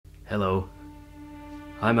Hello,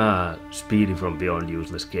 I'm Speedy from Beyond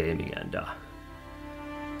Useless Gaming, and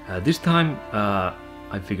this time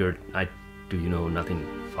I figured I'd do nothing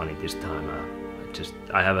funny this time.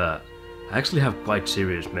 I actually have quite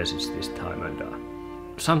serious message this time, and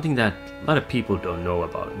something that a lot of people don't know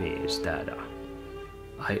about me is that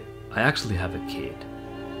I actually have a kid,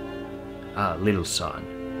 a little son,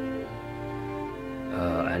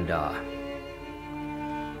 and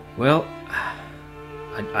well.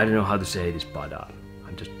 I don't know how to say this, but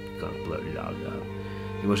I'm just gonna blurt it out.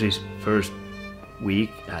 It was his first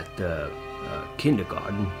week at the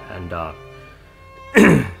kindergarten, and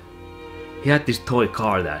he had this toy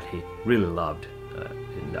car that he really loved.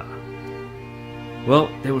 Well,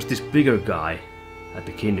 there was this bigger guy at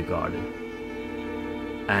the kindergarten,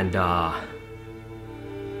 and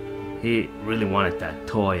he really wanted that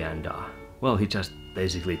toy, and well, he just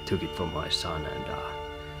basically took it from my son, and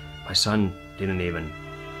my son didn't even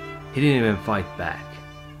fight back.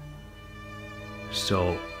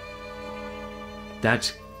 So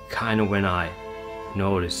that's kind of when I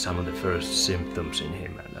noticed some of the first symptoms in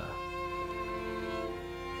him, and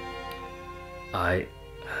I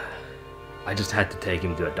just had to take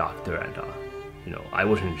him to a doctor, and I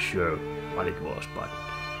wasn't sure what it was, but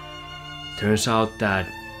turns out that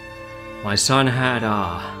my son had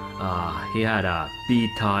a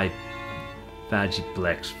B-type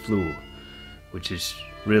vagiplex flu, which is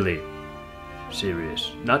really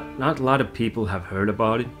serious. Not a lot of people have heard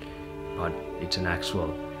about it, but it's an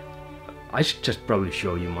actual. I should just probably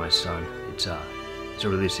show you my son. It's a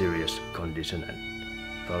really serious condition, and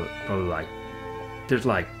probably like there's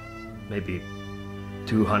like maybe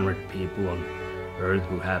 200 people on Earth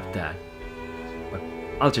who have that. But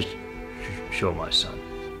I'll just show my son.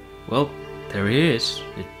 Well, there he is.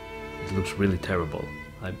 It looks really terrible.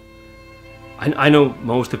 I know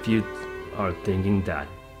most of you are thinking that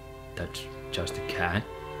that's just a cat,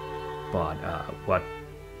 but what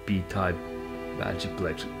B-type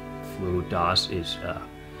vagiplex flu does is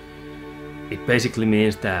it basically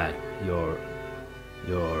means that your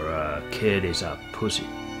kid is a pussy,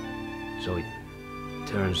 so it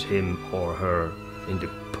turns him or her into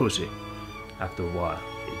pussy after a while.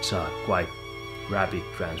 It's a quite rapid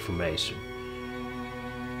transformation.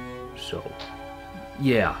 So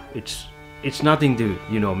yeah, it's nothing to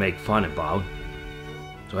make fun about.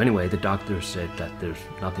 So anyway, the doctor said that there's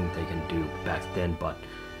nothing they can do back then, but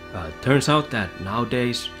turns out that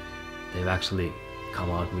nowadays they've actually come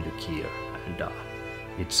out with a cure, and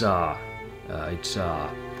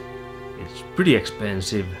it's pretty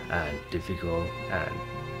expensive and difficult, and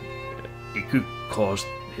it could cost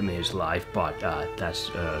him his life, but that's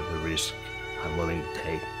the risk I'm willing to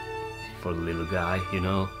take for the little guy.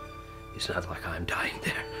 It's not like I'm dying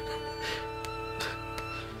there.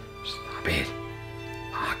 Stop it.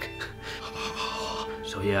 Fuck.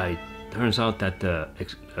 So yeah, it turns out that the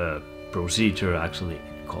procedure actually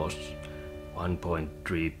costs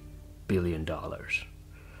 $1.3 billion.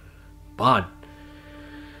 But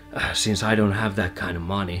since I don't have that kind of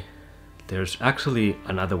money, there's actually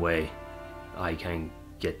another way I can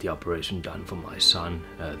get the operation done for my son.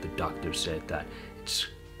 The doctor said that it's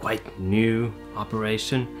quite new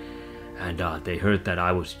operation, and they heard that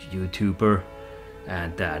I was YouTuber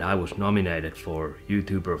and that I was nominated for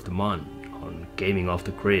YouTuber of the Month on Gaming Off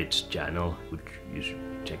the Grid's channel, which you should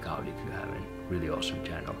check out if you haven't. Really awesome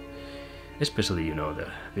channel, especially the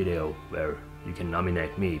video where you can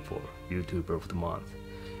nominate me for YouTuber of the Month.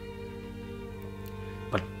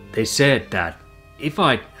 But they said that if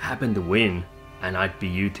I happen to win and I'd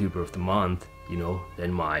be YouTuber of the Month,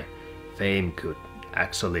 then my fame could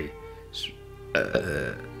actually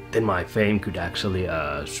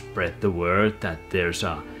spread the word that there's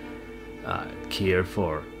a cure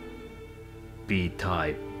for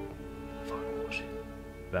B-type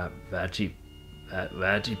vagiplex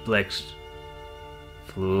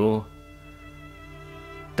flu.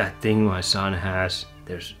 That thing my son has.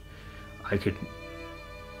 I could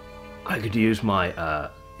use my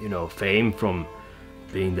fame from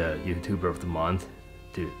being the YouTuber of the Month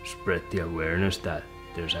to spread the awareness that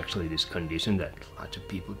there's actually this condition that lots of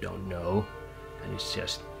people don't know, and it's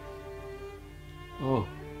just, oh,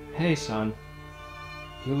 hey son,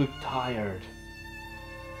 you look tired.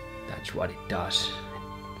 That's what it does.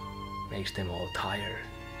 It makes them all tired.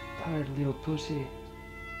 Tired little pussy.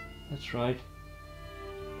 That's right.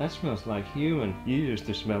 That smells like human. You used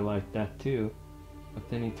to smell like that too, but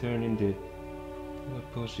then he turned into a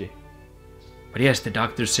pussy. But yes, the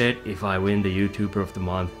doctor said if I win the YouTuber of the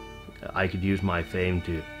Month, I could use my fame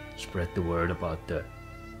to spread the word about the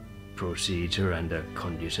procedure and the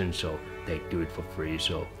condition, so they do it for free.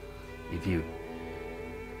 So if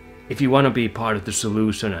if you want to be part of the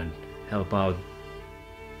solution and help out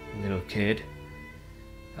little kid,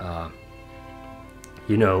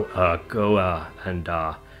 you know,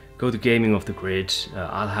 go to Gaming of the Grids.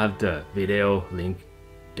 I'll have the video link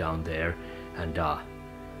down there, and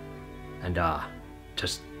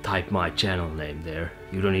just type my channel name there.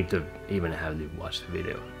 You don't need to even have to watch the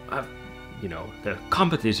video. You know, the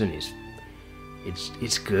competition is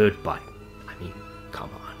it's good, but I mean, come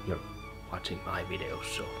on, you're watching my videos,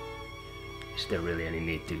 so is there really any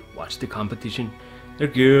need to watch the competition? They're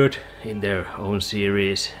good in their own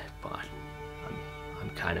series, but I'm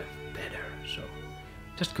kind of better, so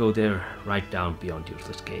just go there, write down Beyond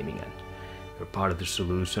Useless Gaming, and you're part of the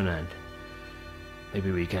solution, and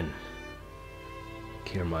maybe we can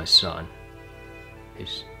cure my son.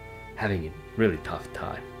 He's having a really tough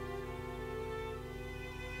time.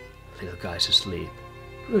 Little guy's asleep.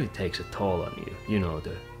 It really takes a toll on you. You know,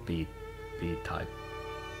 the B type.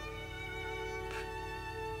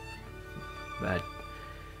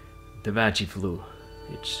 The veggie flu.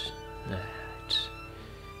 It's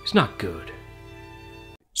not good.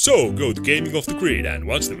 So go to Gaming of the Grid and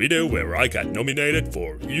watch the video where I got nominated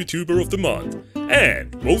for YouTuber of the Month.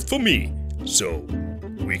 And vote for me, so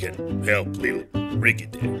we can help little Ricky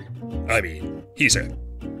there. I mean, he's a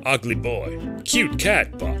ugly boy. Cute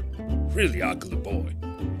cat, but really ugly boy.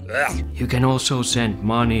 Ugh. You can also send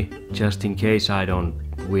money just in case I don't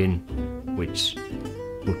win, which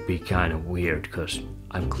would be kind of weird because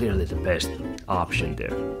I'm clearly the best option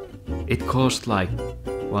there. It costs like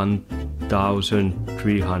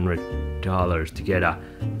 $1,300 to get a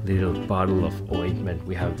little bottle of ointment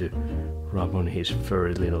we have to rub on his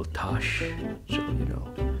furry little tush, so you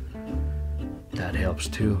know, that helps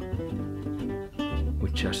too.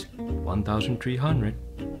 With just 1,300,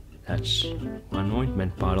 that's one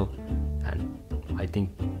ointment bottle, and I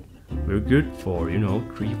think we're good for, you know,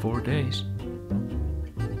 3-4 days.